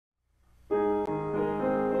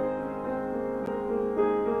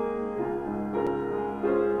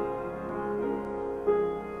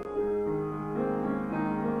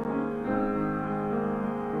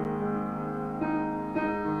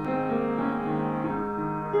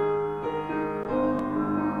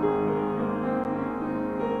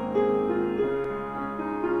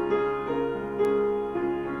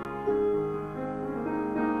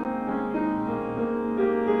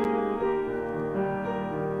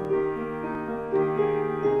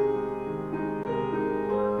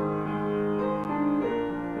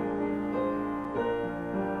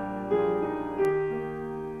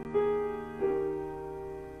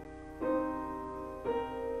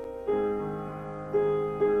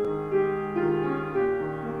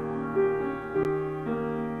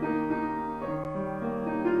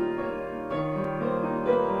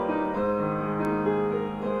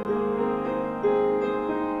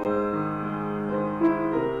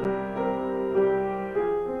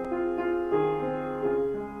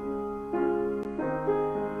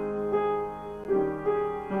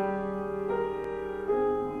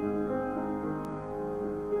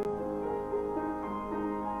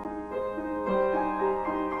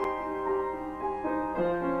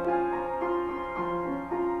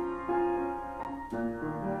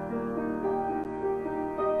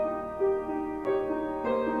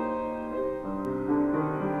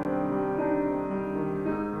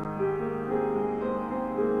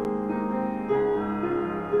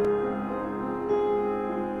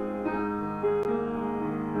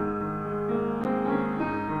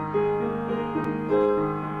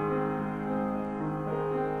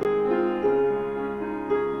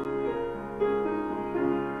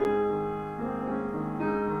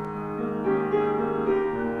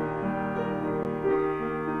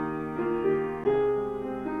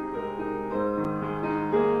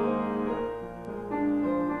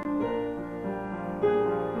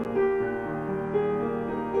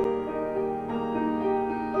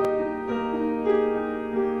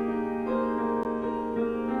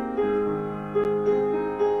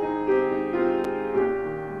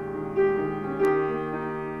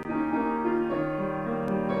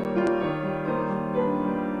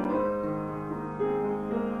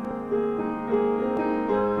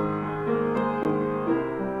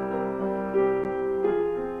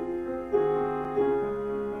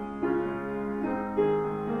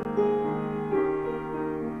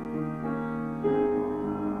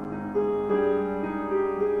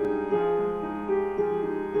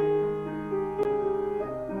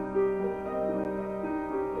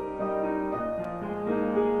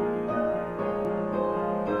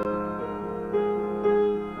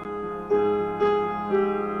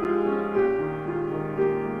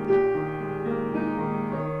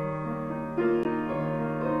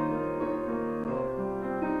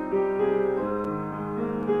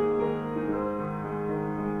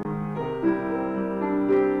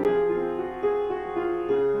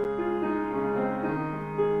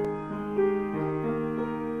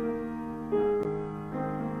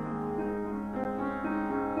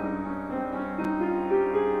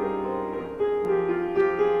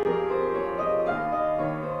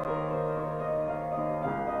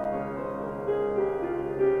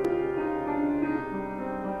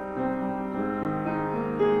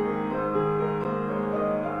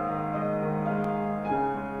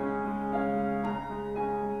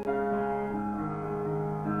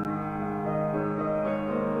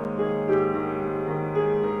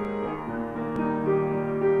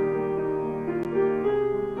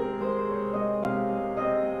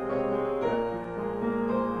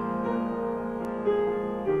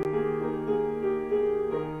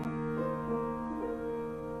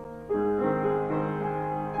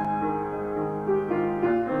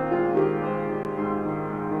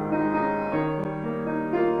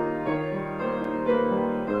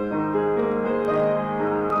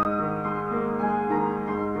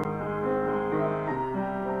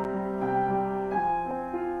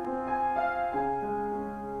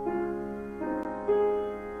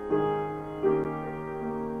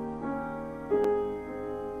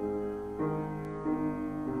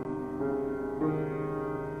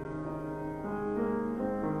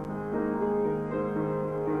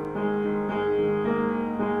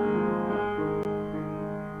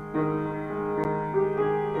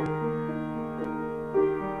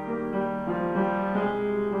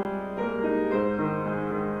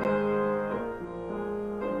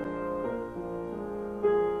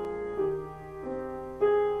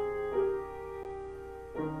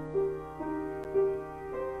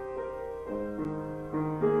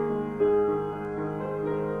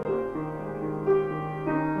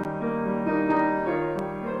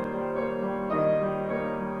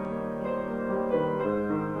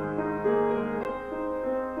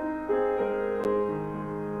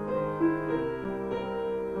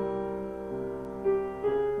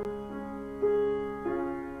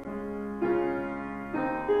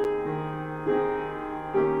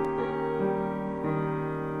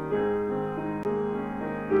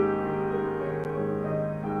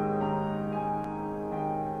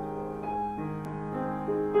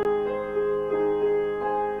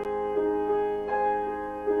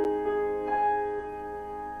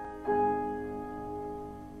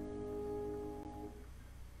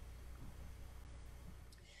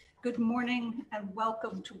Good morning and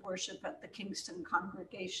welcome to worship at the Kingston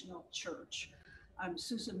Congregational Church. I'm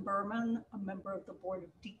Susan Berman, a member of the Board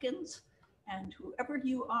of Deacons, and whoever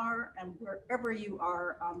you are and wherever you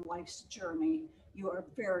are on life's journey, you are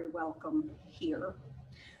very welcome here.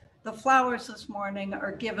 The flowers this morning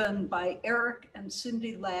are given by Eric and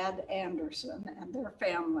Cindy Ladd Anderson and their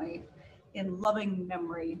family in loving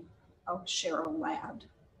memory of Cheryl Ladd.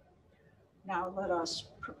 Now let us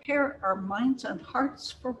prepare our minds and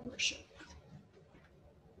hearts for worship.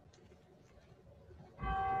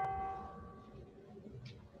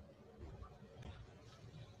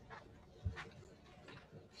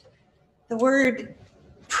 The word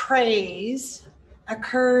praise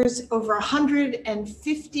occurs over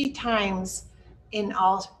 150 times in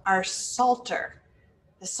all our Psalter,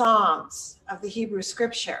 the Psalms of the Hebrew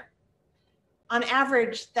Scripture. On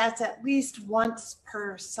average, that's at least once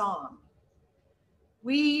per psalm.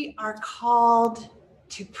 We are called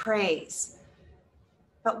to praise.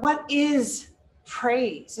 But what is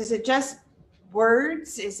praise? Is it just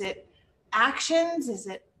words? Is it actions? Is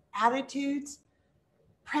it attitudes?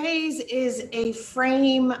 Praise is a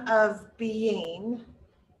frame of being,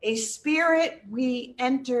 a spirit we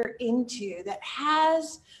enter into that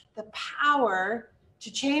has the power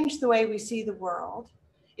to change the way we see the world.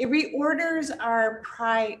 It reorders our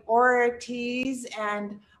priorities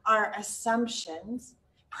and our assumptions.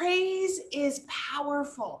 Praise is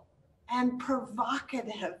powerful and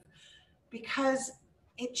provocative because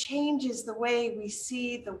it changes the way we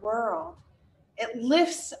see the world. It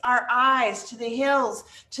lifts our eyes to the hills,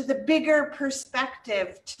 to the bigger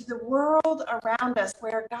perspective, to the world around us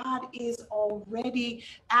where God is already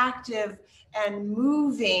active and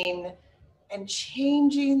moving and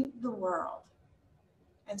changing the world.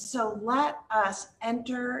 And so let us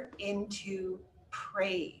enter into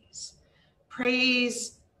praise.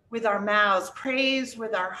 Praise with our mouths, praise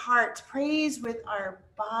with our hearts, praise with our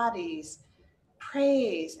bodies,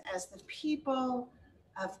 praise as the people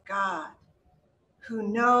of God who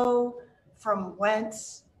know from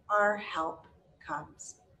whence our help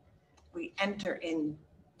comes. We enter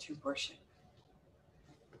into worship.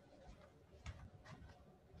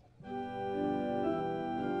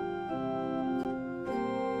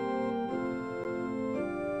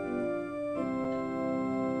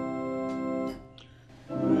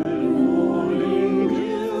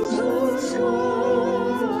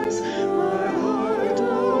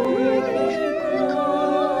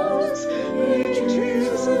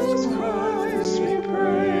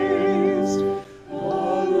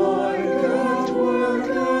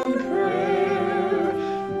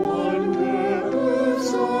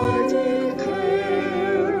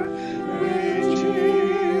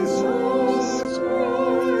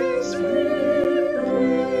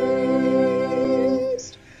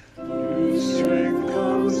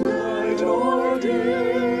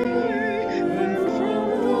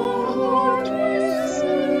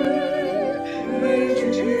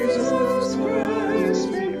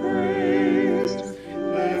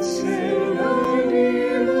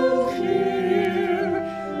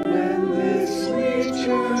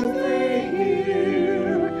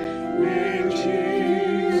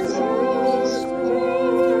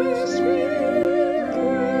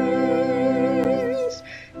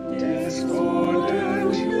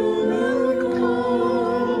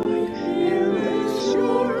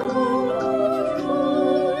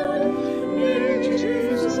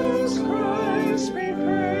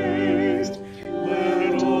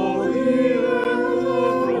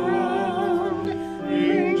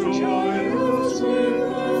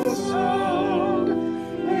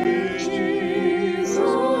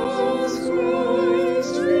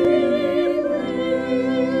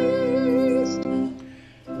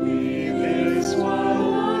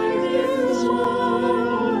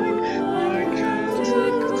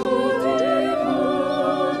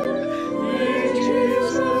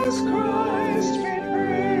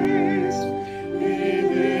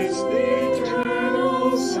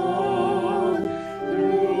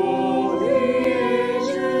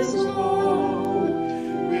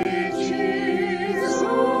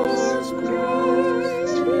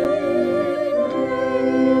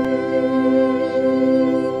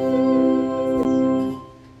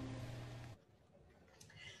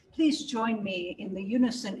 Please join me in the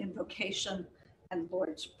unison invocation and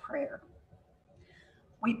Lord's Prayer.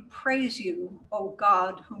 We praise you, O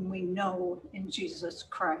God, whom we know in Jesus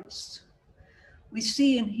Christ. We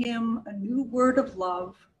see in him a new word of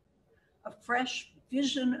love, a fresh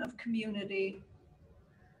vision of community,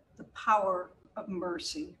 the power of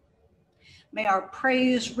mercy. May our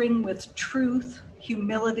praise ring with truth,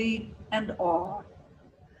 humility, and awe.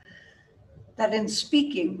 that in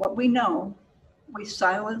speaking what we know, we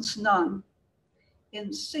silence none.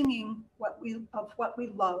 In singing what we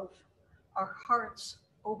love, our hearts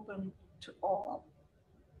open to all.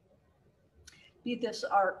 Be this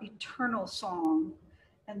our eternal song,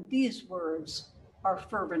 and these words our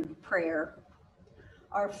fervent prayer.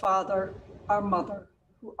 Our Father, our Mother,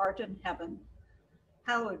 who art in heaven,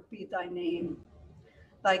 hallowed be thy name.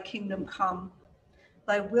 Thy kingdom come,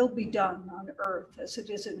 thy will be done on earth as it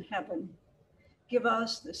is in heaven. Give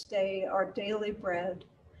us this day our daily bread,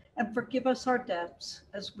 and forgive us our debts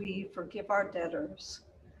as we forgive our debtors.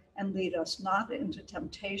 And lead us not into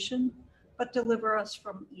temptation, but deliver us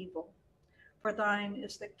from evil. For thine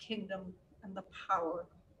is the kingdom and the power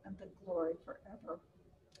and the glory forever.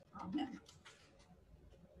 Amen.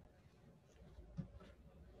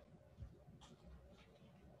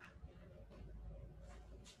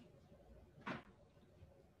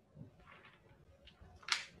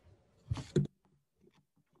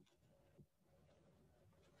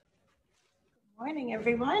 Morning,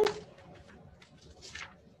 everyone.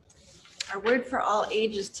 Our word for all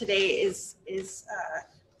ages today is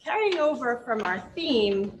carrying over from our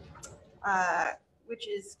theme, which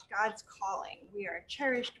is God's calling. We are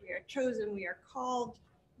cherished, we are chosen, we are called.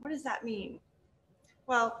 What does that mean?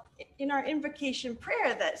 Well, in our invocation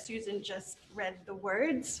prayer that Susan just read the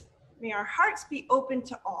words, may our hearts be open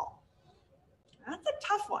to all. That's a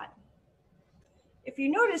tough one. If you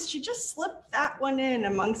notice, she just slipped that one in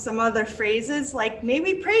among some other phrases like, may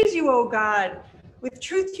we praise you, O God, with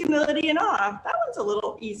truth, humility, and awe. That one's a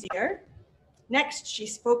little easier. Next, she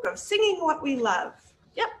spoke of singing what we love.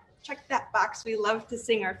 Yep, check that box. We love to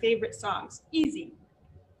sing our favorite songs. Easy.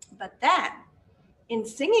 But then, in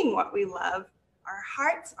singing what we love, our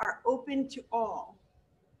hearts are open to all.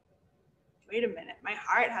 Wait a minute, my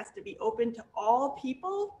heart has to be open to all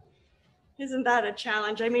people? Isn't that a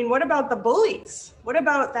challenge? I mean, what about the bullies? What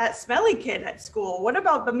about that smelly kid at school? What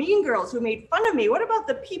about the mean girls who made fun of me? What about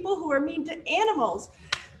the people who are mean to animals?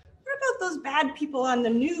 What about those bad people on the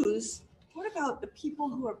news? What about the people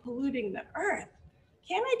who are polluting the earth?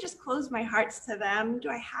 Can't I just close my hearts to them? Do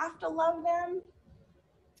I have to love them?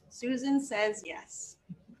 Susan says yes.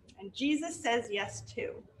 And Jesus says yes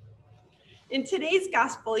too. In today's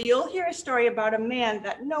gospel, you'll hear a story about a man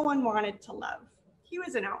that no one wanted to love. He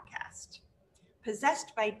was an outcast,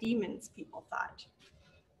 possessed by demons, people thought.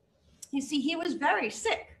 You see, he was very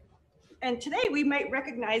sick. And today we might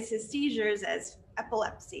recognize his seizures as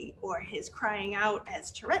epilepsy or his crying out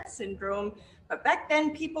as Tourette's syndrome. But back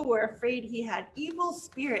then, people were afraid he had evil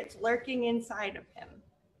spirits lurking inside of him.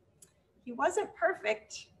 He wasn't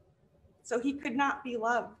perfect, so he could not be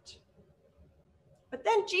loved. But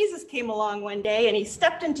then Jesus came along one day and he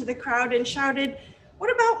stepped into the crowd and shouted, "What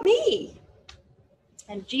about me?"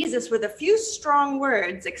 And Jesus, with a few strong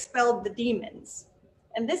words, expelled the demons.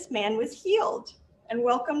 And this man was healed and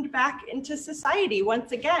welcomed back into society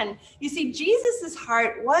once again. You see, Jesus's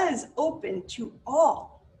heart was open to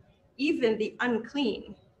all, even the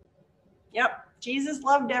unclean. Yep, Jesus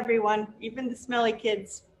loved everyone, even the smelly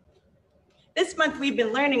kids. This month, we've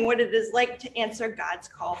been learning what it is like to answer God's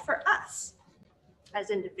call for us as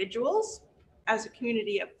individuals, as a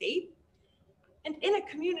community of faith, and in a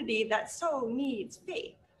community that so needs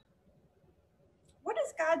faith. What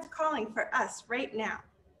is God's calling for us right now?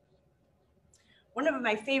 One of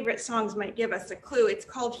my favorite songs might give us a clue. It's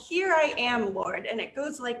called "Here I Am, Lord," and it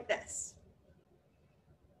goes like this.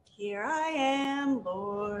 Here I am,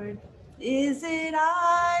 Lord, is it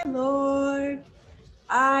I, Lord?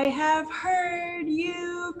 I have heard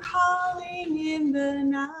you calling in the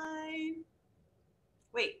night.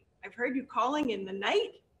 Wait, I've heard you calling in the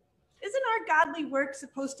night? Isn't our godly work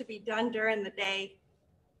supposed to be done during the day?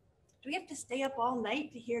 Do we have to stay up all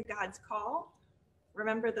night to hear God's call?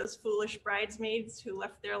 Remember those foolish bridesmaids who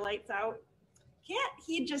left their lights out? Can't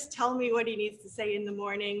he just tell me what he needs to say in the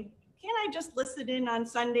morning? Can't I just listen in on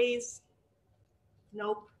Sundays?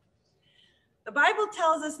 Nope. The Bible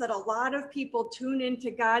tells us that a lot of people tune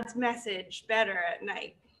into God's message better at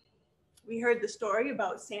night. We heard the story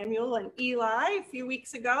about Samuel and Eli a few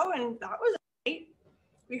weeks ago, and that was at night.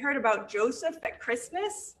 We heard about Joseph at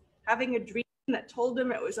Christmas having a dream that told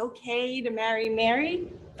him it was okay to marry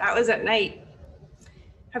Mary. That was at night.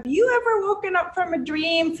 Have you ever woken up from a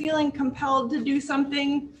dream feeling compelled to do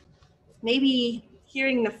something? Maybe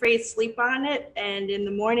hearing the phrase "sleep on it," and in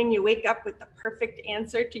the morning you wake up with the perfect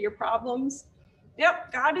answer to your problems?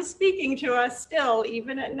 Yep, God is speaking to us still,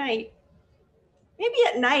 even at night. Maybe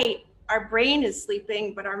at night our brain is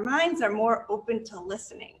sleeping, but our minds are more open to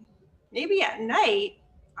listening. Maybe at night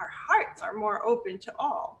our hearts are more open to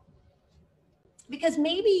all. Because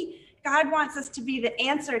maybe God wants us to be the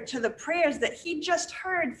answer to the prayers that he just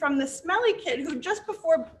heard from the smelly kid who just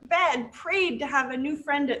before bed prayed to have a new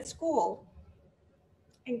friend at school.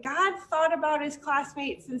 And God thought about his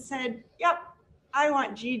classmates and said, yep, I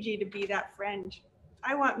want Gigi to be that friend.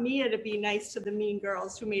 I want Mia to be nice to the mean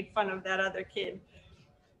girls who made fun of that other kid.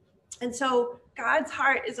 And so God's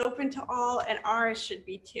heart is open to all, and ours should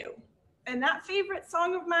be too. And that favorite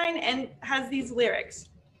song of mine and has these lyrics.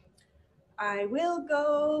 I will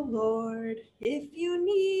go, Lord, if you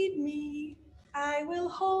need me. I will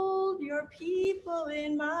hold your people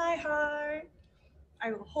in my heart.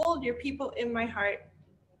 I will hold your people in my heart,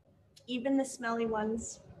 even the smelly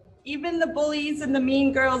ones, even the bullies and the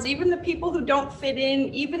mean girls, even the people who don't fit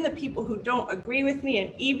in, even the people who don't agree with me,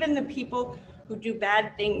 and even the people who do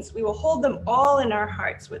bad things. We will hold them all in our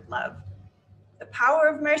hearts with love. The power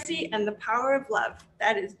of mercy and the power of love.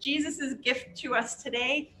 That is Jesus's gift to us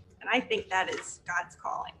today, and I think that is God's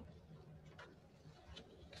calling.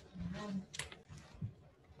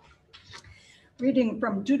 Reading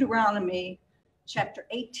from Deuteronomy chapter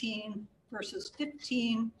 18, verses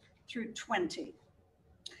 15 through 20.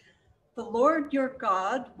 The Lord your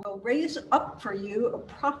God will raise up for you a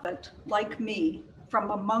prophet like me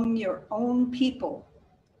from among your own people.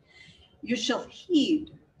 You shall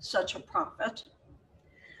heed such a prophet.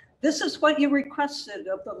 This is what you requested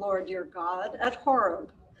of the Lord your God at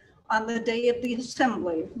Horeb on the day of the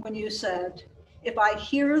assembly, when you said, if I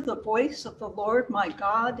hear the voice of the Lord my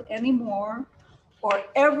God anymore, or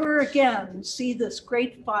ever again see this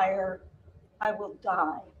great fire, I will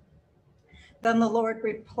die. Then the Lord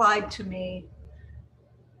replied to me,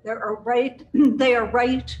 they are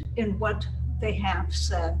right in what they have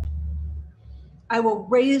said. I will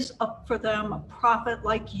raise up for them a prophet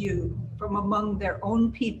like you from among their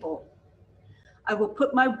own people. I will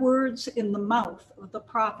put my words in the mouth of the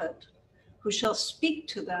prophet, who shall speak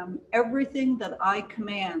to them everything that I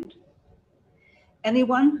command.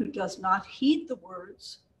 Anyone who does not heed the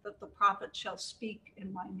words that the prophet shall speak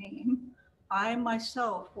in my name, I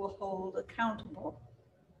myself will hold accountable.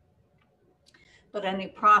 But any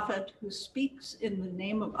prophet who speaks in the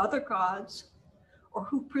name of other gods, or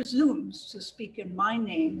who presumes to speak in my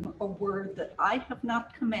name a word that I have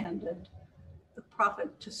not commanded the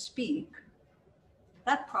prophet to speak,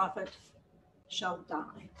 that prophet shall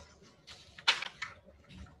die.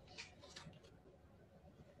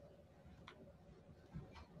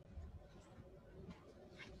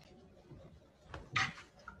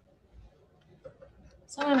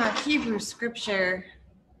 So in our Hebrew scripture,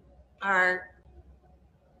 our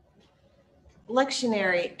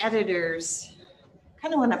lectionary editors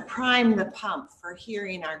kind of want to prime the pump for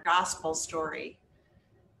hearing our gospel story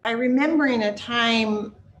by remembering a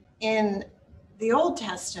time in the Old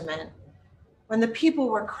Testament when the people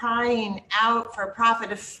were crying out for a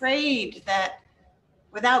prophet, afraid that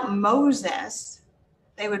without Moses,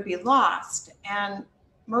 they would be lost. And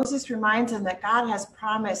Moses reminds them that God has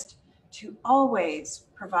promised to always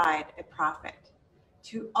provide a prophet,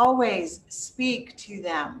 to always speak to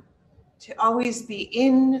them, to always be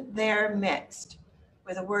in their midst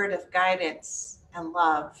with a word of guidance and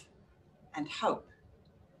love and hope.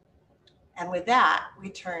 And with that, we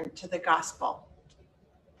turn to the gospel.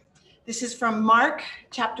 This is from Mark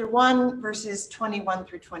chapter 1, verses 21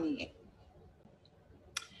 through 28.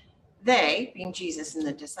 They, being Jesus and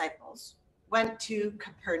the disciples, went to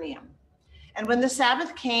Capernaum. And when the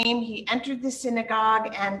Sabbath came, he entered the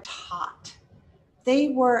synagogue and taught. They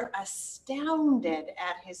were astounded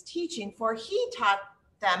at his teaching, for he taught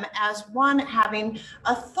them as one having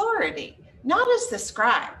authority, not as the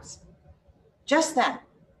scribes. Just then,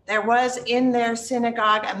 there was in their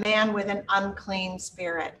synagogue a man with an unclean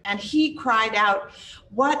spirit, and he cried out,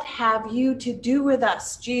 "What have you to do with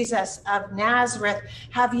us, Jesus of Nazareth?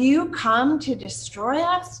 Have you come to destroy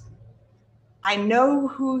us? I know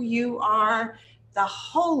who you are, the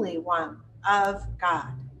Holy One of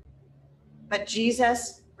God." But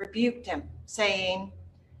Jesus rebuked him, saying,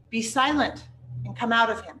 "Be silent and come out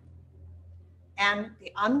of him." And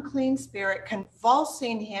the unclean spirit,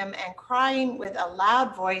 convulsing him and crying with a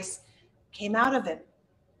loud voice, came out of him.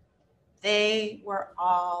 They were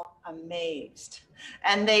all amazed,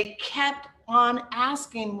 and they kept on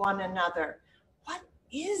asking one another, "What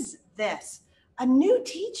is this? A new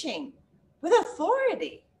teaching with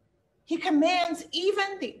authority. He commands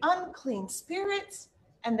even the unclean spirits,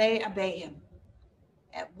 and they obey him."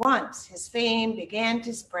 At once his fame began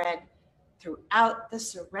to spread throughout the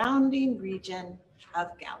surrounding region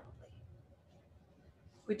of Galilee.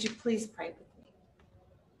 Would you please pray with me?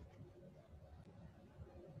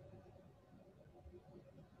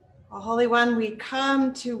 O Holy One, we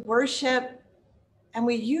come to worship And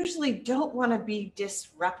we usually don't want to be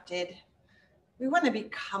disrupted. We want to be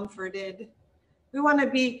comforted. We want to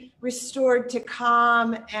be restored to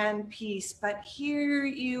calm and peace. But here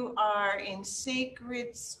you are in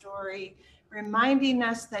sacred story, reminding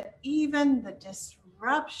us that even the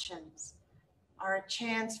disruptions are a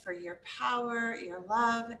chance for your power, your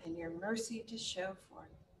love, and your mercy to show forth.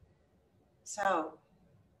 So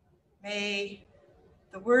may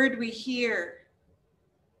the word we hear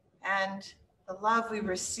and the love we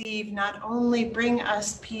receive not only bring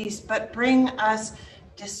us peace, but bring us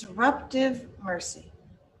disruptive mercy.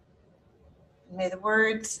 And may the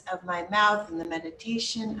words of my mouth and the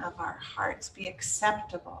meditation of our hearts be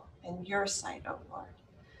acceptable in your sight, O Lord,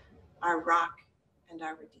 our rock and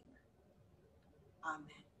our Redeemer. Amen.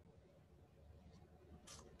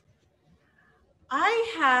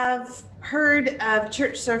 I have heard of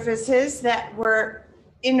church services that were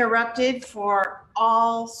interrupted for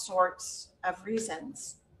all sorts of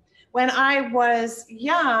reasons. When I was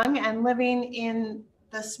young and living in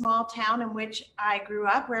the small town in which I grew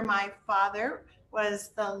up, where my father was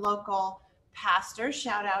the local pastor,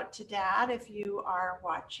 shout out to Dad if you are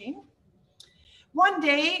watching. One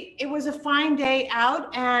day, it was a fine day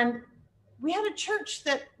out, and we had a church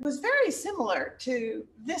that was very similar to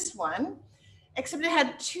this one, except it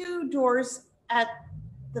had two doors at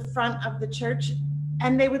the front of the church,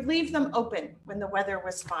 and they would leave them open when the weather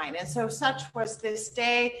was fine. And so such was this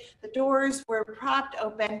day. The doors were propped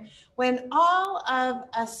open when all of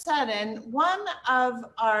a sudden, one of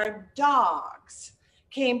our dogs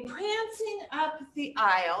came prancing up the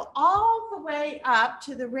aisle, all the way up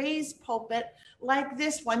to the raised pulpit like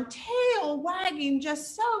this one, tail wagging,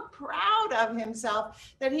 just so proud of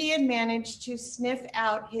himself that he had managed to sniff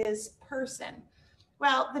out his person.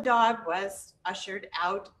 Well, the dog was ushered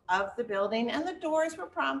out of the building and the doors were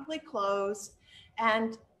promptly closed,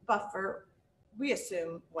 and Buffer, we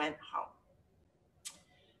assume, went home.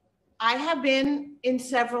 I have been in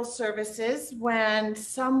several services when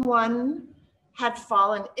someone had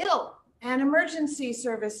fallen ill and emergency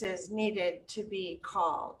services needed to be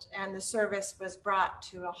called and the service was brought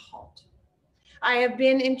to a halt. I have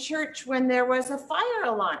been in church when there was a fire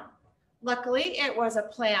alarm. Luckily, it was a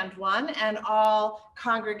planned one, and all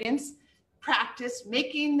congregants practiced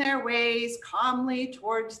making their ways calmly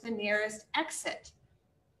towards the nearest exit.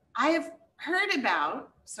 I have heard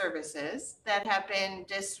about services that have been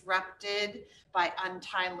disrupted by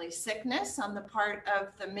untimely sickness on the part of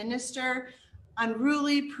the minister,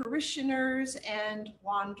 unruly parishioners, and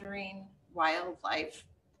wandering wildlife.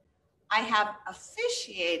 I have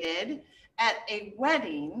officiated at a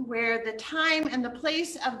wedding where the time and the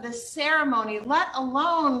place of the ceremony, let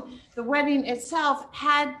alone the wedding itself,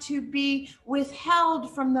 had to be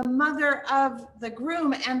withheld from the mother of the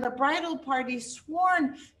groom and the bridal party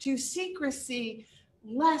sworn to secrecy,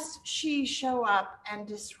 lest she show up and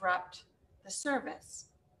disrupt the service.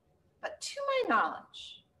 But to my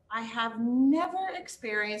knowledge, I have never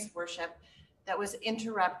experienced worship that was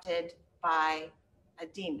interrupted by a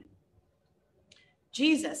demon.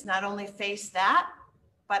 Jesus not only faced that,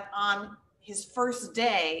 but on his first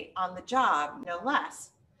day on the job, no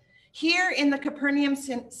less. Here in the Capernaum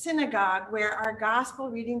synagogue, where our gospel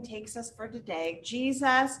reading takes us for today,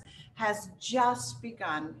 Jesus has just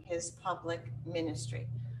begun his public ministry.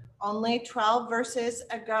 Only 12 verses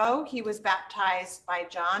ago, he was baptized by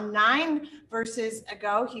John. 9 verses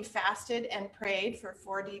ago, he fasted and prayed for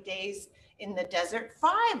 40 days in the desert.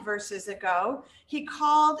 5 verses ago, he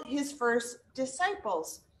called his first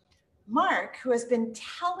disciples. Mark, who has been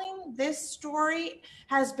telling this story,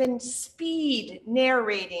 has been speed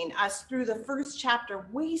narrating us through the first chapter,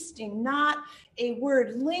 wasting not a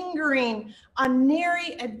word, lingering on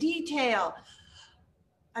nary a detail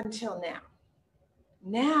until now.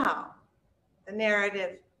 Now, the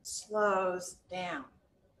narrative slows down.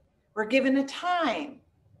 We're given a time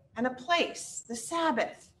and a place, the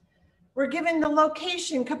Sabbath. We're given the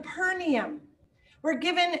location, Capernaum. We're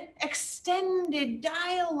given extended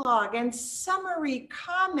dialogue and summary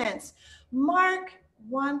comments. Mark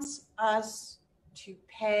wants us to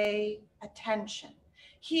pay attention.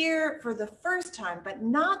 Here, for the first time, but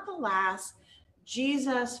not the last,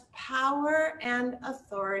 Jesus' power and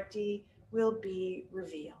authority will be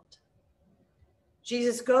revealed.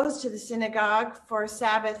 Jesus goes to the synagogue for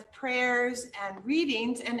Sabbath prayers and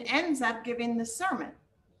readings and ends up giving the sermon.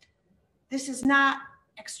 This is not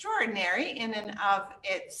extraordinary in and of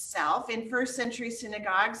itself. In first century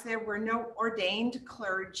synagogues, there were no ordained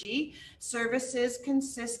clergy. Services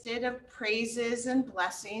consisted of praises and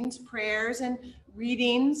blessings, prayers and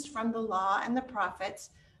readings from the law and the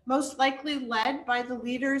prophets, most likely led by the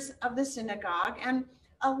leaders of the synagogue. And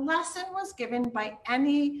a lesson was given by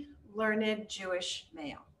any learned Jewish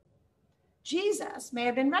male. Jesus may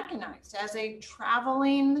have been recognized as a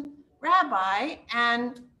traveling rabbi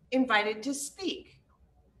and invited to speak.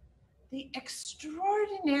 The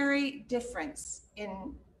extraordinary difference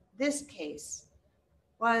in this case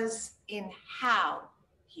was in how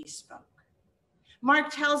he spoke.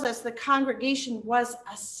 Mark tells us the congregation was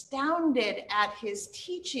astounded at his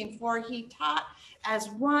teaching, for he taught as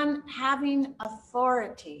one having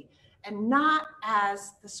authority and not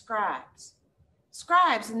as the scribes.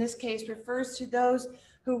 Scribes in this case refers to those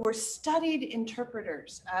who were studied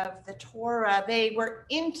interpreters of the Torah. They were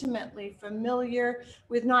intimately familiar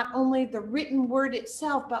with not only the written word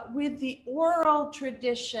itself, but with the oral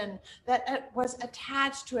tradition that was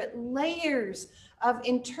attached to it, layers of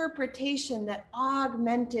interpretation that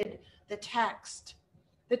augmented the text.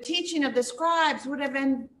 The teaching of the scribes would have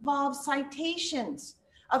involved citations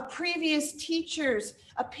of previous teachers'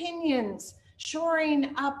 opinions,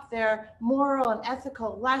 shoring up their moral and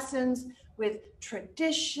ethical lessons with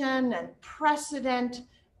tradition and precedent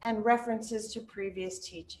and references to previous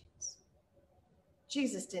teachings.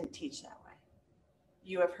 Jesus didn't teach that way.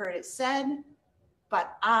 You have heard it said,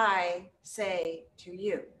 but I say to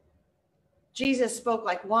you. Jesus spoke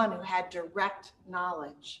like one who had direct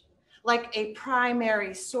knowledge, like a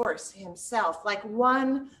primary source himself, like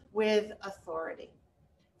one with authority.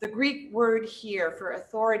 The Greek word here for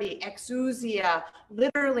authority, exousia,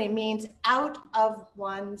 literally means out of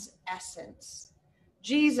one's essence.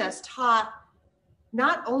 Jesus taught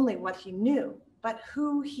not only what he knew, but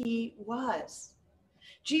who he was.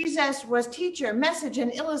 Jesus was teacher, message,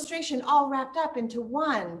 and illustration all wrapped up into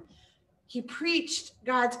one. He preached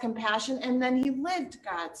God's compassion, and then he lived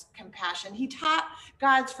God's compassion. He taught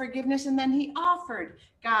God's forgiveness, and then he offered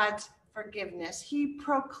God's forgiveness. He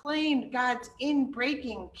proclaimed God's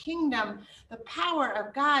inbreaking kingdom, the power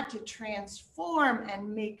of God to transform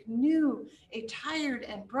and make new a tired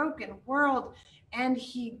and broken world, and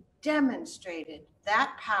he demonstrated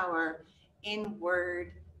that power in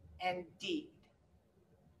word and deed.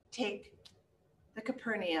 Take the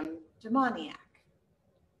Capernaum demoniac.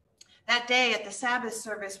 That day at the Sabbath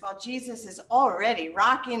service, while Jesus is already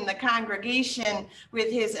rocking the congregation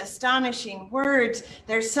with his astonishing words,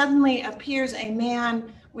 there suddenly appears a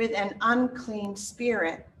man with an unclean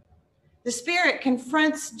spirit. The spirit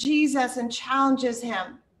confronts Jesus and challenges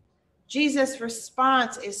him. Jesus'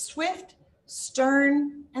 response is swift,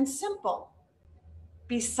 stern, and simple.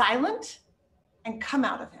 Be silent and come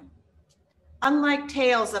out of him. Unlike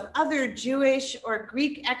tales of other Jewish or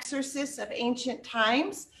Greek exorcists of ancient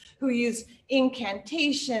times, who use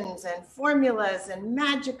incantations and formulas and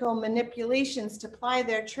magical manipulations to ply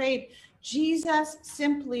their trade, Jesus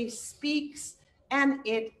simply speaks, and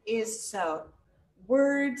it is so.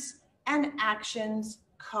 Words and actions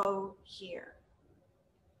cohere.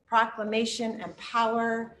 Proclamation and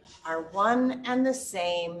power are one and the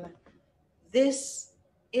same. This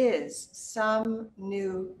is some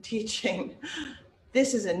new teaching.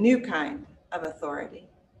 This is a new kind of authority.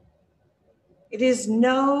 It is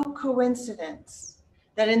no coincidence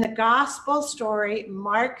that in the gospel story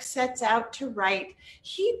Mark sets out to write,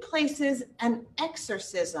 he places an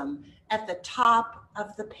exorcism at the top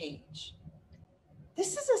of the page.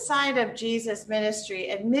 This is a side of Jesus' ministry,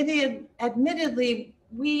 admittedly,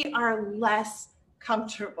 we are less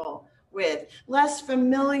comfortable with, less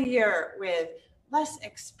familiar with, less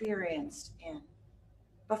experienced in.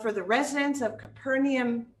 But for the residents of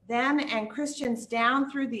Capernaum then and Christians down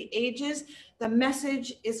through the ages, the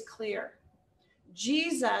message is clear.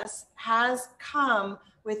 Jesus has come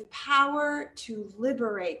with power to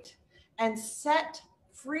liberate and set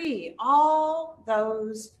free all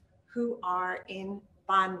those who are in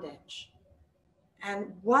bondage.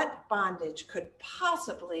 And what bondage could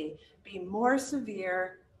possibly be more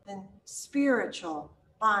severe than spiritual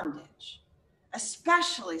bondage,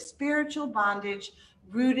 especially spiritual bondage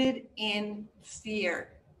rooted in fear?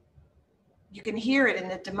 You can hear it in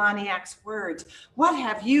the demoniac's words. What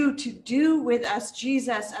have you to do with us,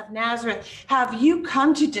 Jesus of Nazareth? Have you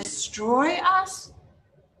come to destroy us?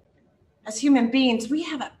 As human beings, we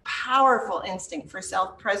have a powerful instinct for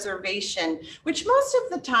self-preservation, which most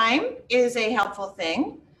of the time is a helpful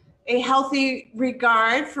thing. A healthy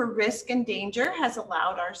regard for risk and danger has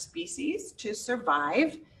allowed our species to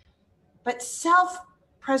survive. But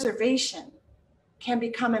self-preservation can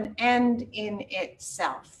become an end in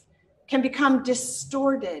itself, can become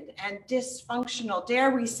distorted and dysfunctional,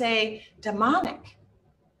 dare we say demonic,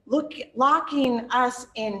 locking us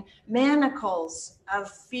in manacles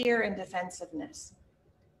of fear and defensiveness.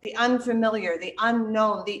 The unfamiliar, the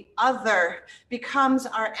unknown, the other becomes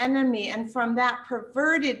our enemy. And from that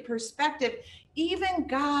perverted perspective, even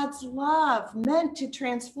God's love, meant to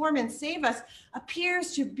transform and save us,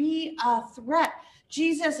 appears to be a threat.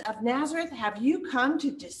 Jesus of Nazareth, have you come to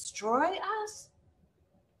destroy us?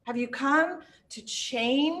 Have you come to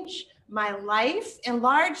change my life,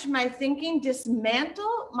 enlarge my thinking,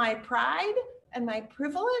 dismantle my pride and my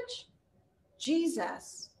privilege?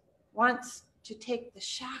 Jesus wants to take the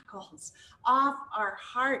shackles off our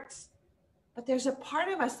hearts. But there's a part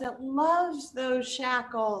of us that loves those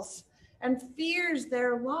shackles and fears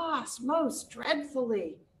their loss most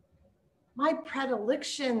dreadfully. My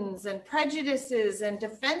predilections and prejudices and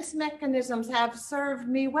defense mechanisms have served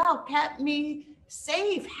me well, kept me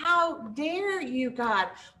safe. How dare you, God,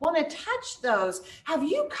 want to touch those? Have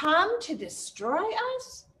you come to destroy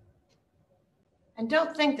us? And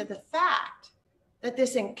don't think that the fact that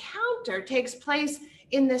this encounter takes place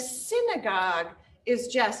in the synagogue is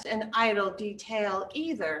just an idle detail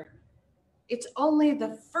either. It's only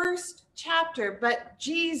the first chapter, but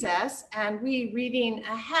Jesus, and we reading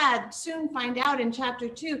ahead, soon find out in chapter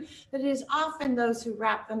 2 that it is often those who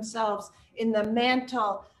wrap themselves in the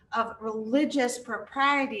mantle of religious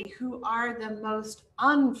propriety who are the most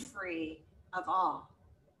unfree of all.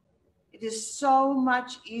 It is so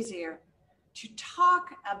much easier to talk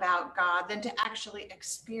about God than to actually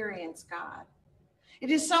experience God.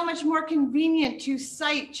 It is so much more convenient to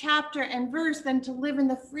cite chapter and verse than to live in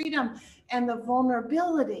the freedom and the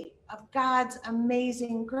vulnerability of God's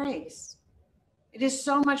amazing grace. It is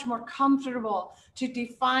so much more comfortable to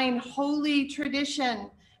define holy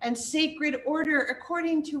tradition and sacred order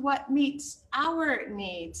according to what meets our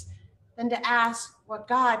needs than to ask what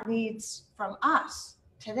God needs from us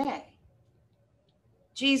today.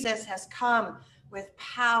 Jesus has come with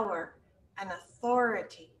power and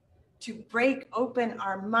authority to break open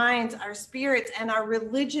our minds, our spirits, and our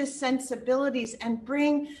religious sensibilities and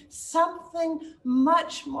bring something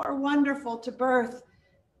much more wonderful to birth.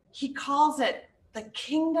 He calls it the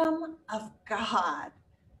kingdom of God.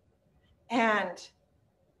 And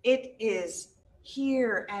it is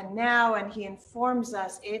here and now, and he informs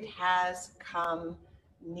us it has come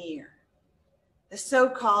near. The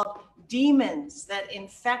so-called demons that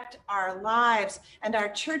infect our lives and our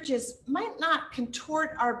churches might not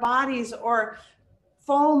contort our bodies or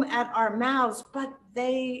foam at our mouths, but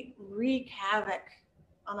they wreak havoc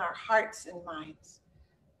on our hearts and minds,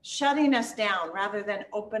 shutting us down rather than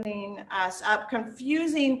opening us up,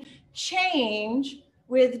 confusing change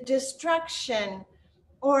with destruction,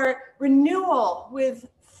 or renewal with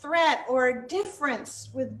threat, or difference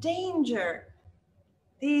with danger.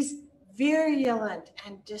 These virulent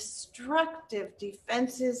and destructive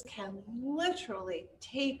defenses can literally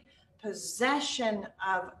take possession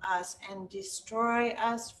of us and destroy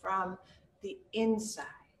us from the inside.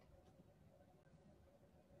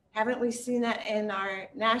 Haven't we seen that in our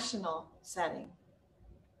national setting?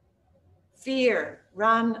 Fear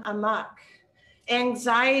run amok,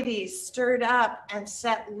 anxieties stirred up and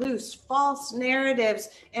set loose, false narratives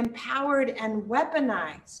empowered and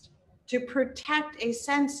weaponized to protect a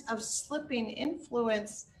sense of slipping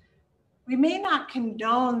influence. We may not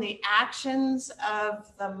condone the actions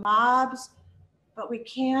of the mobs, but we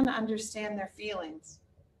can understand their feelings.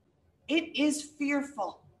 It is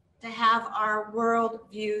fearful to have our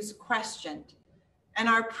worldviews questioned and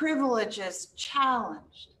our privileges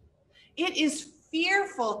challenged. It is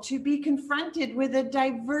fearful to be confronted with a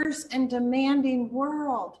diverse and demanding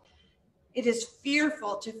world. It is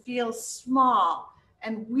fearful to feel small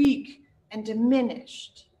and weak and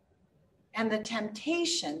diminished. And the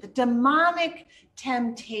temptation, the demonic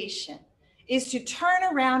temptation, is to turn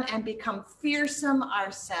around and become fearsome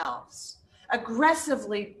ourselves,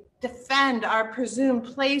 aggressively defend our presumed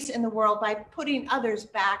place in the world by putting others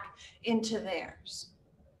back into theirs.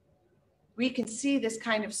 We can see this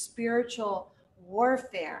kind of spiritual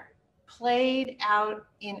warfare played out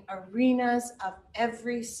in arenas of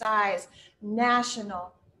every size: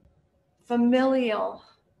 national, familial,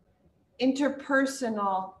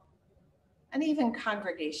 interpersonal, and even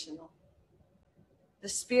congregational. The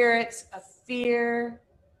spirits of fear,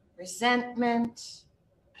 resentment,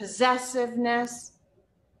 possessiveness,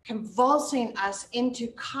 convulsing us into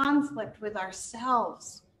conflict with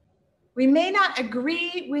ourselves. We may not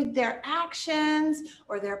agree with their actions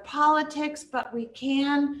or their politics, but we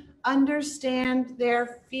can understand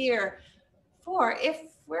their fear. For if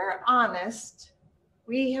we're honest,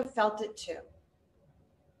 we have felt it too.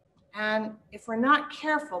 And if we're not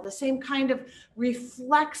careful, the same kind of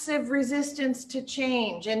reflexive resistance to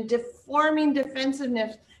change and deforming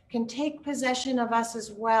defensiveness can take possession of us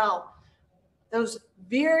as well. those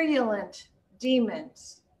virulent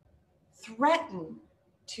demons threaten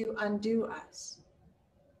to undo us.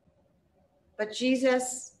 But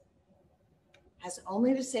Jesus has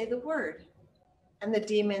only to say the word and the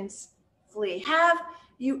demons flee. Have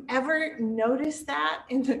you ever noticed that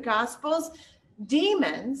in the Gospels?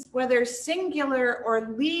 Demons, whether singular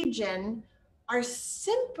or legion, are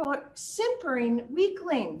simpering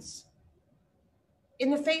weaklings in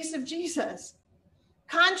the face of Jesus.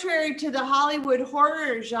 Contrary to the Hollywood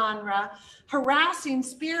horror genre, harassing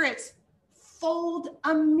spirits fold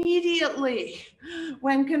immediately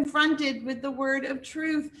when confronted with the word of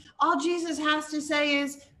truth. All Jesus has to say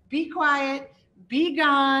is, be quiet, be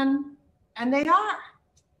gone, and they are.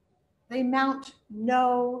 They mount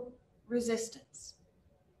no resistance.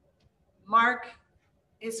 Mark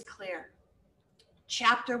is clear.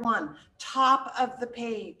 Chapter 1, top of the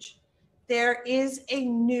page. There is a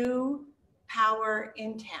new power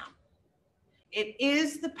in town. It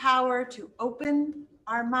is the power to open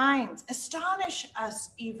our minds, astonish us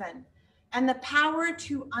even, and the power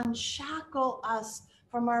to unshackle us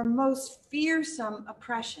from our most fearsome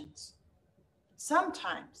oppressions.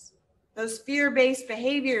 Sometimes those fear-based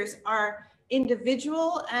behaviors are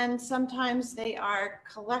individual and sometimes they are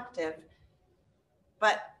collective.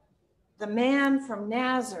 But the man from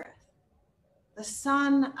Nazareth, the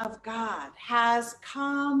Son of God, has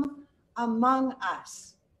come among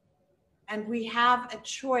us, and we have a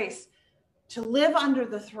choice to live under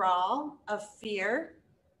the thrall of fear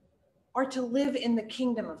or to live in the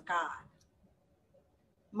kingdom of God.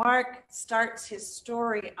 Mark starts his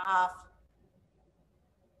story off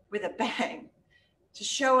with a bang to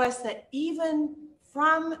show us that even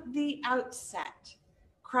from the outset,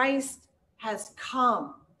 Christ has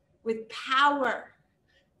come with power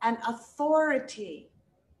and authority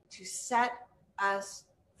to set us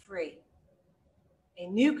free. A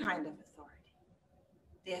new kind of authority,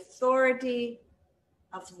 the authority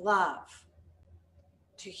of love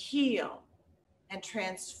to heal and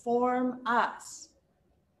transform us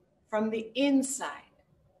from the inside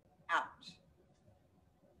out.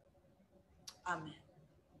 Amen.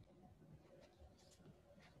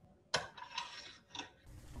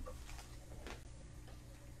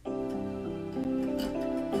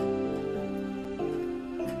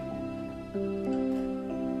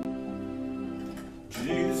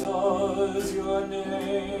 Jesus, your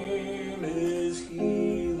name is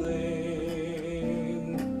healing.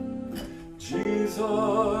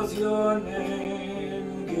 Jesus, your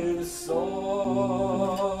name gives sight.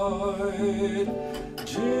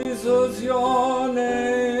 Jesus, your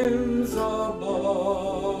name's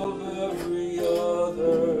above every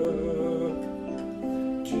other.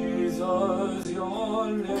 Jesus,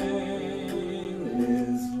 your name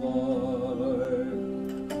is life.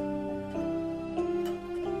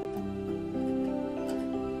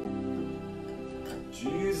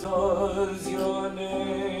 Jesus, your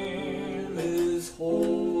name is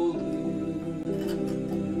holy.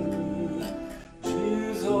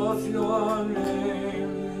 Jesus, your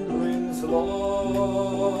name brings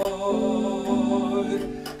light.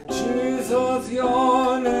 Jesus,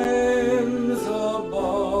 your name's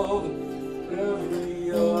above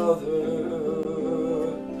every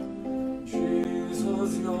other.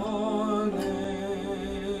 Jesus, your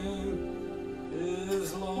name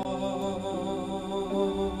is love.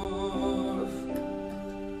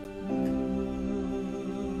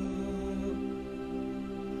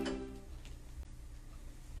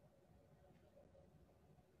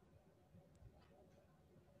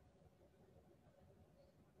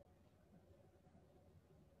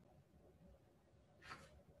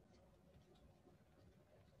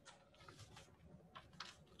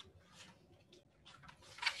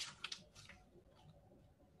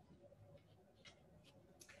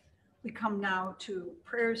 We come now to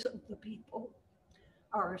prayers of the people,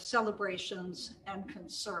 our celebrations and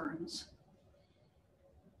concerns.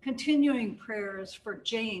 Continuing prayers for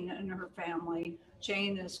Jane and her family.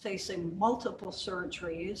 Jane is facing multiple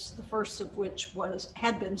surgeries, the first of which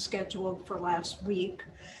had been scheduled for last week,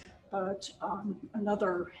 but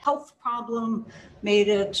another health problem made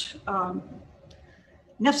it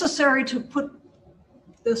necessary to put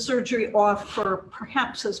the surgery off for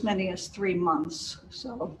perhaps as many as 3 months.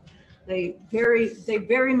 So they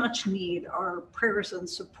very much need our prayers and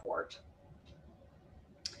support.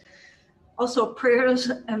 Also, prayers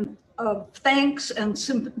and of thanks and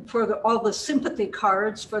for all the sympathy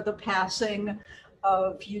cards for the passing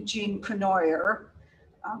of Eugene Conoyer.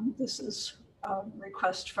 This is a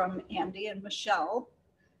request from Andy and Michelle.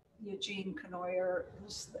 Eugene Conoyer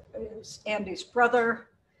is Andy's brother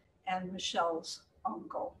and Michelle's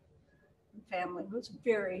uncle. The family was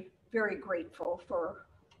very, very grateful for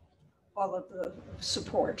all of the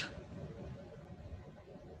support.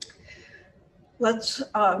 Let's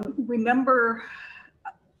remember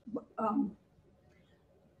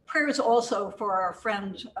prayers also for our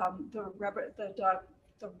friend, the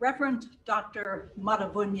Reverend Dr.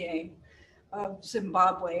 Matavunye of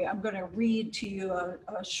Zimbabwe. I'm going to read to you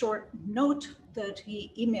a short note that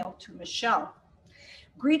he emailed to Michelle.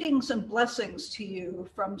 Greetings and blessings to you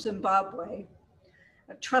from Zimbabwe.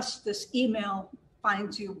 I trust this email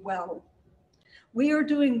finds you well. We are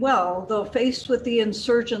doing well, though faced with the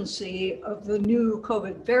insurgency of the new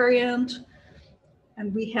COVID variant,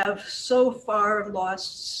 and we have so far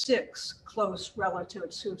lost 6 close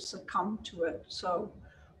relatives who've succumbed to it. So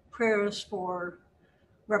prayers for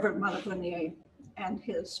Reverend Matavunye and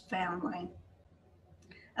his family.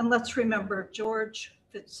 And let's remember George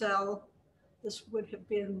Fitzel. This would have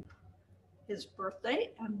been his birthday,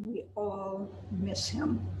 and we all miss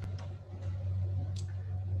him.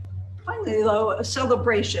 Finally, though, a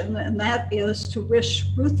celebration, and that is to wish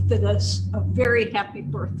Ruth Fittis a very happy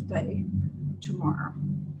birthday tomorrow.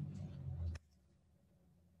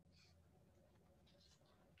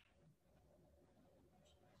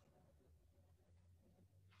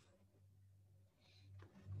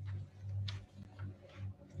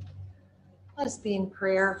 Let us be in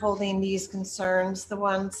prayer, holding these concerns, the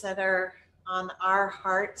ones that are on our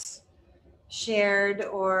hearts, shared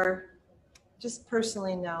or just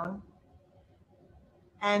personally known,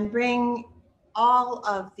 and bring all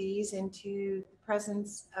of these into the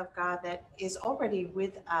presence of God that is already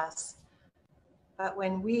with us. But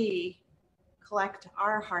when we collect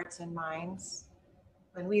our hearts and minds,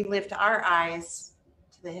 when we lift our eyes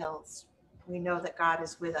to the hills, we know that God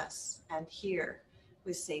is with us and here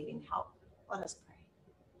with saving help. Let us pray.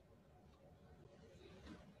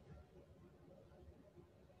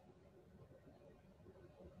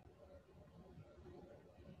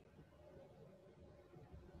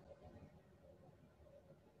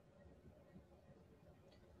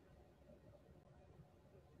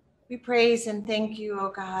 We praise and thank you, O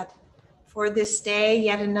God, for this day,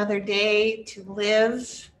 yet another day to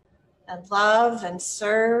live and love and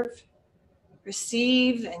serve,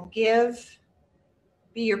 receive and give,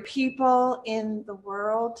 be your people in the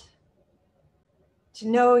world, to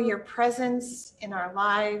know your presence in our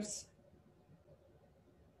lives,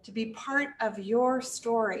 to be part of your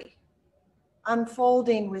story,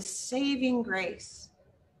 unfolding with saving grace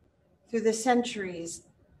through the centuries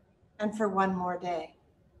and for one more day.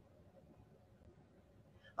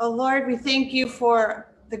 Oh Lord, we thank you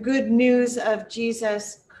for the good news of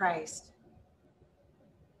Jesus Christ.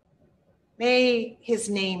 May his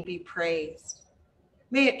name be praised.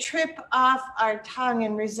 May it trip off our tongue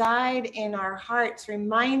and reside in our hearts,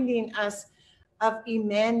 reminding us of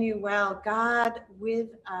Emmanuel, God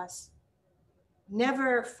with us,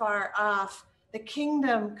 never far off, the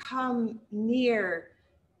kingdom come near,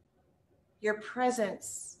 your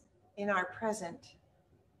presence in our present,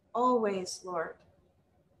 always, Lord.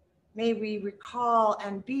 May we recall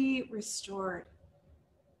and be restored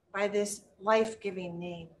by this life-giving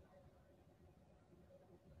name.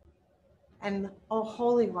 And, O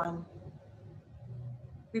Holy One,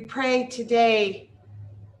 we pray today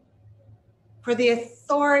for the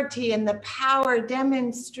authority and the power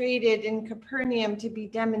demonstrated in Capernaum to be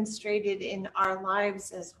demonstrated in our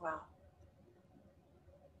lives as well.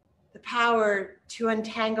 The power to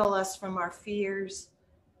untangle us from our fears,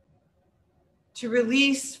 to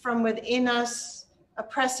release from within us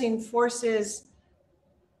oppressing forces,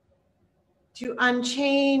 to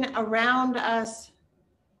unchain around us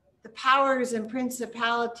the powers and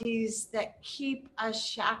principalities that keep us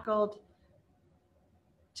shackled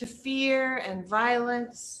to fear and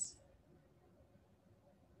violence,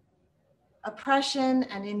 oppression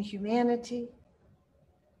and inhumanity.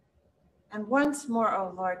 And once more,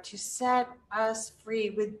 O Lord, to set us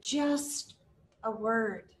free with just a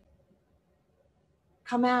word.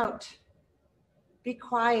 Come out, be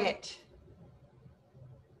quiet,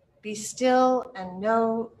 be still, and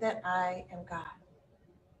know that I am God.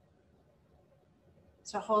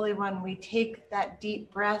 So, Holy One, we take that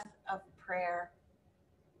deep breath of prayer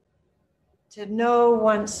to know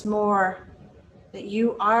once more that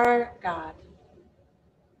you are God,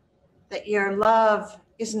 that your love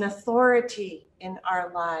is an authority in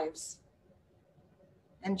our lives,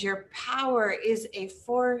 and your power is a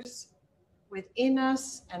force within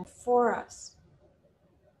us and for us,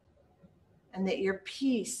 and that your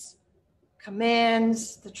peace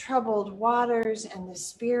commands the troubled waters and the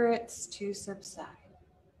spirits to subside.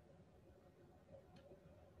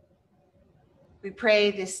 We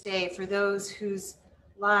pray this day for those whose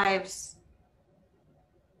lives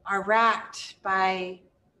are racked by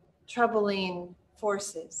troubling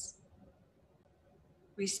forces.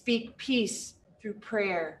 We speak peace through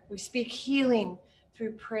prayer. We speak healing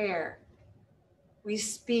through prayer. We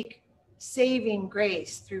speak saving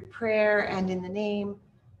grace through prayer and in the name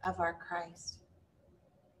of our Christ.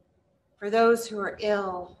 For those who are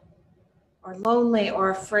ill or lonely or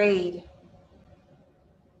afraid,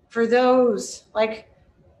 for those like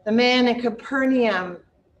the man in Capernaum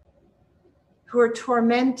who are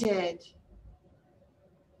tormented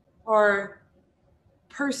or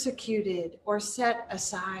persecuted or set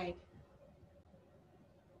aside,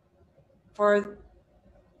 for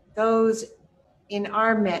those in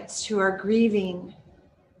our midst who are grieving,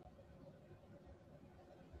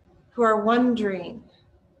 who are wondering,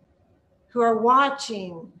 who are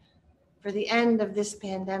watching for the end of this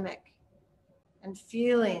pandemic and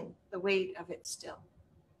feeling the weight of it still.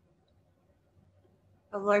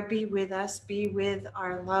 The Lord, be with us, be with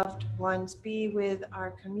our loved ones, be with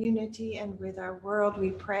our community and with our world,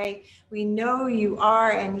 we pray. We know you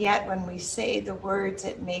are, and yet when we say the words,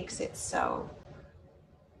 it makes it so.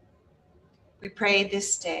 We pray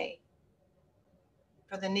this day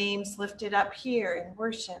for the names lifted up here in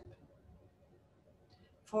worship,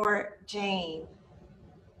 for Jane,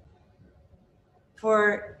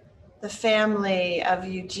 for the family of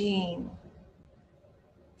Eugene,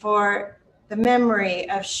 for the memory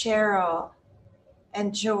of Cheryl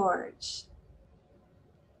and George,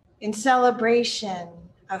 in celebration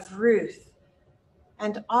of Ruth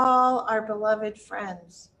and all our beloved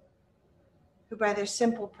friends who by their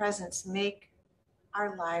simple presence make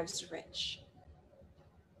our lives rich.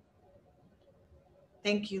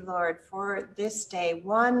 Thank you, Lord, for this day,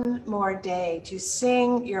 one more day to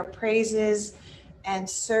sing your praises and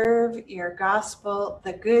serve your gospel,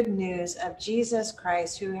 the good news of Jesus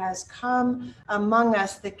Christ, who has come among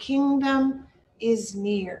us. The kingdom is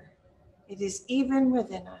near. It is even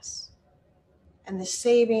within us. And the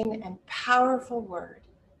saving and powerful word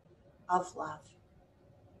of love.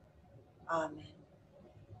 Amen.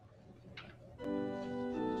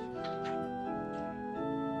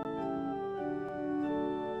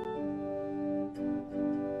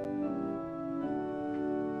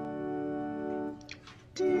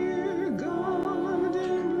 Dear God,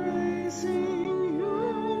 embracing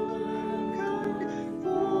humankind,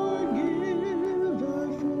 forgive our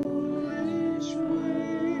foolish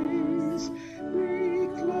ways.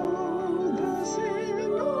 Reclothe us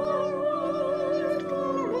in our right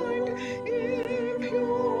mind,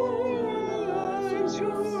 impure lives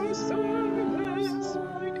your servants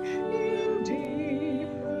find, in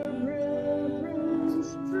deeper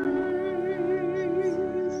reverence praise.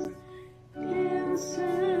 In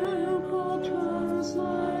simple terms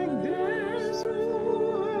like this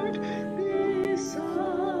word,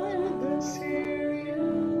 beside the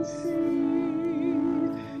Syrian sea,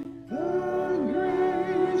 the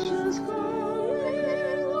gracious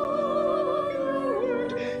calling of your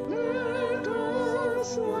word, let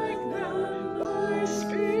us like them by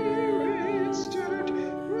Spirit stirred,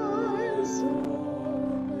 rise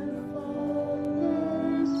up and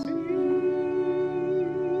followers be.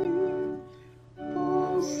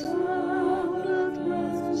 O Sabbath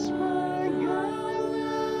rest by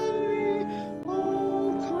Galilee, O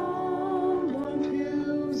calm on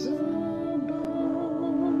hills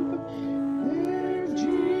above, there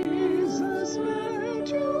Jesus met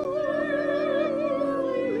you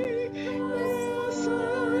early, in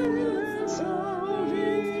silence of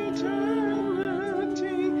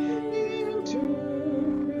eternity,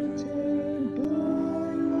 interpreted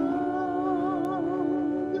by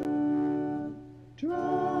love.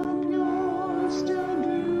 Drop your still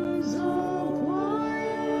dews of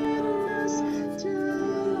quietness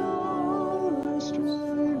till all our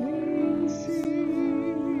striving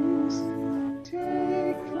cease.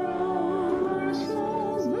 Take from our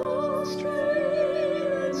souls the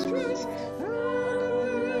strain and stress, and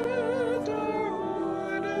let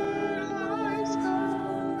our ordered lives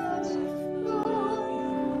confess the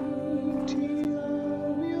beauty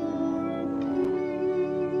of your peace.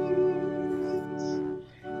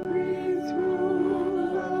 Breathe through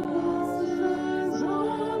the pauses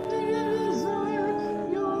of desire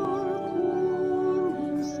your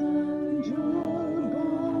coolness and your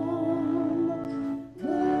balm.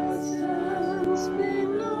 Let sense be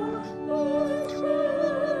numb, let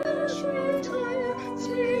flesh retire.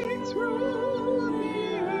 Speak through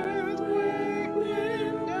the earthquake,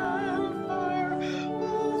 wind and fire.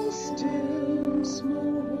 O still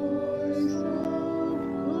small voice of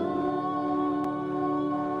calm.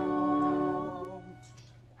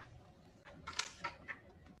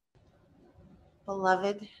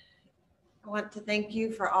 Beloved, I want to thank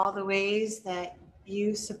you for all the ways that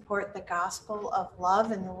you support the gospel of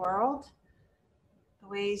love in the world, the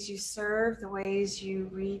ways you serve, the ways you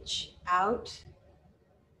reach out,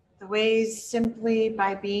 the ways simply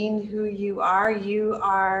by being who you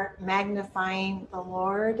are magnifying the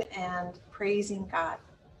Lord and praising God.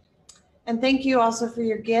 And thank you also for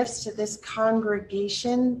your gifts to this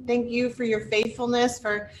congregation. Thank you for your faithfulness,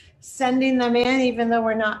 for sending them in, even though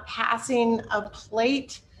we're not passing a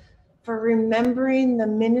plate, for remembering the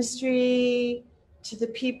ministry to the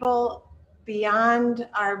people beyond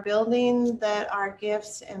our building that our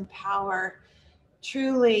gifts empower.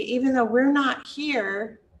 Truly, even though we're not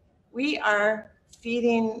here, we are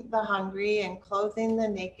feeding the hungry and clothing the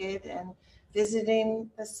naked and visiting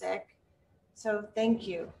the sick. So thank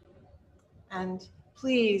you. And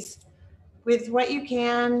please, with what you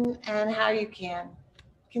can and how you can,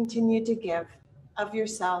 continue to give of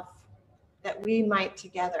yourself that we might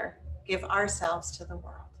together give ourselves to the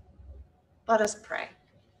world. Let us pray.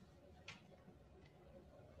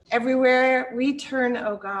 Everywhere we turn,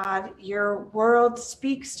 O God, your world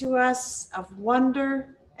speaks to us of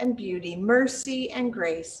wonder and beauty, mercy and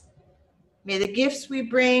grace. May the gifts we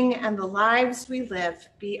bring and the lives we live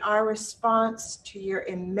be our response to your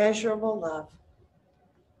immeasurable love.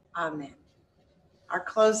 Amen. Our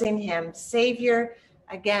closing hymn, Savior,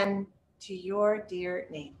 again to your dear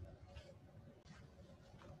name.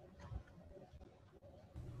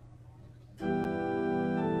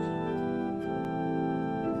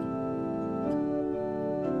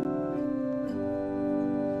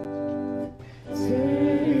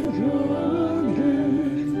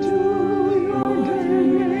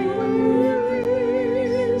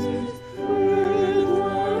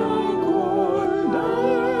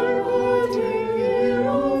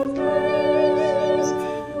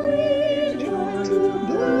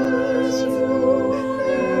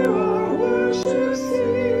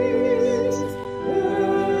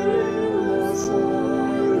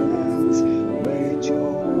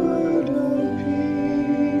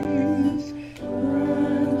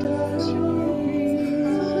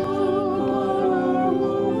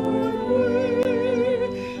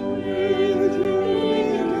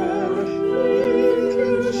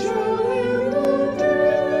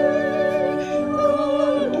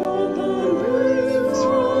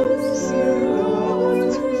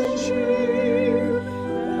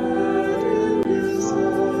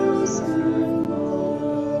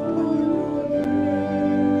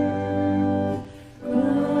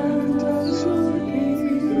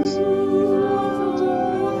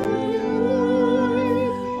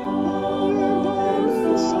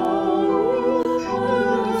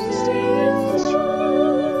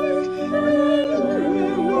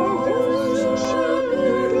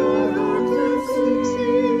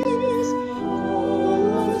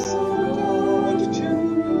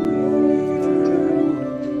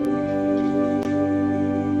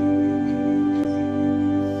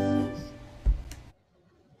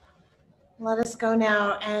 Let us go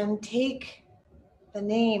now and take the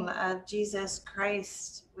name of Jesus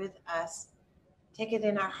Christ with us. Take it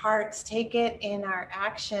in our hearts, take it in our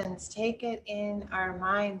actions, take it in our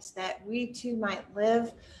minds, that we too might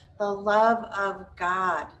live the love of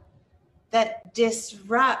God that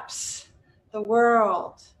disrupts the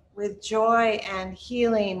world with joy and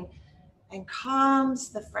healing and calms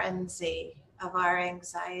the frenzy of our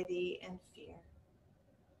anxiety and fear.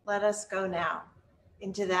 Let us go now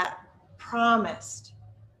into that promised,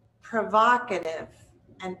 provocative,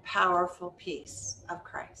 and powerful peace of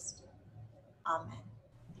Christ.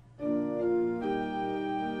 Amen.